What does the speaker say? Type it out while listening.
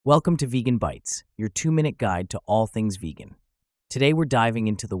Welcome to Vegan Bites, your 2-minute guide to all things vegan. Today we're diving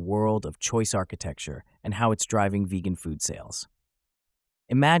into the world of choice architecture and how it's driving vegan food sales.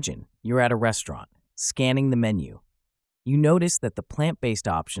 Imagine you're at a restaurant, scanning the menu. You notice that the plant-based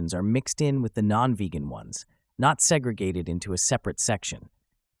options are mixed in with the non-vegan ones, not segregated into a separate section.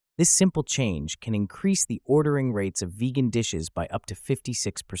 This simple change can increase the ordering rates of vegan dishes by up to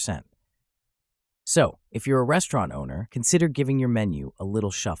 56%. So, if you're a restaurant owner, consider giving your menu a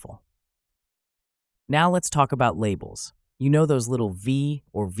little shuffle. Now let's talk about labels. You know those little V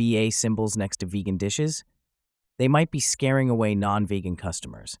or VA symbols next to vegan dishes? They might be scaring away non-vegan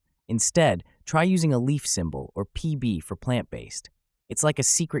customers. Instead, try using a leaf symbol or PB for plant-based. It's like a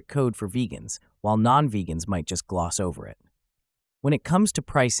secret code for vegans, while non-vegans might just gloss over it. When it comes to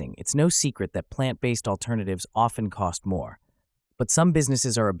pricing, it's no secret that plant-based alternatives often cost more. But some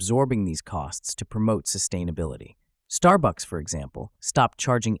businesses are absorbing these costs to promote sustainability. Starbucks, for example, stopped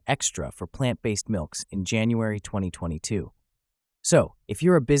charging extra for plant-based milks in January 2022. So, if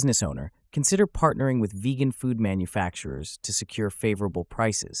you're a business owner, consider partnering with vegan food manufacturers to secure favorable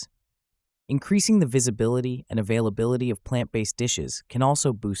prices. Increasing the visibility and availability of plant-based dishes can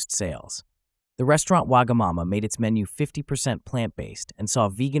also boost sales. The restaurant Wagamama made its menu 50% plant-based and saw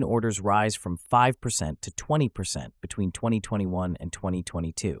vegan orders rise from 5% to 20% between 2021 and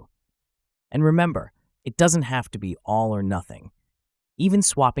 2022. And remember, it doesn't have to be all or nothing. Even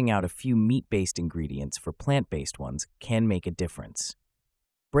swapping out a few meat-based ingredients for plant-based ones can make a difference.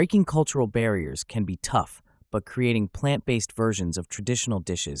 Breaking cultural barriers can be tough, but creating plant-based versions of traditional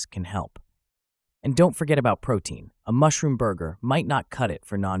dishes can help. And don't forget about protein. A mushroom burger might not cut it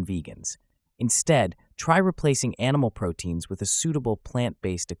for non-vegans. Instead, try replacing animal proteins with a suitable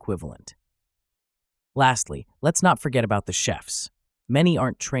plant-based equivalent. Lastly, let's not forget about the chefs. Many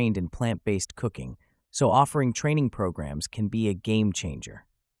aren't trained in plant-based cooking, so offering training programs can be a game changer.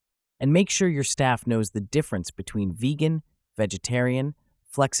 And make sure your staff knows the difference between vegan, vegetarian,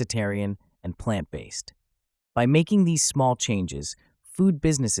 flexitarian, and plant-based. By making these small changes, food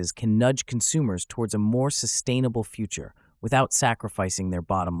businesses can nudge consumers towards a more sustainable future without sacrificing their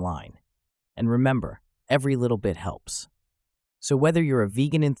bottom line. And remember, every little bit helps. So whether you're a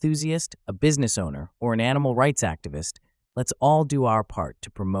vegan enthusiast, a business owner, or an animal rights activist, let's all do our part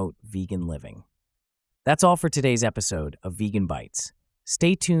to promote vegan living. That's all for today's episode of Vegan Bites.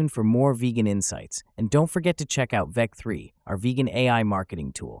 Stay tuned for more vegan insights, and don't forget to check out Vec3, our vegan AI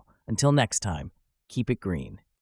marketing tool. Until next time, keep it green.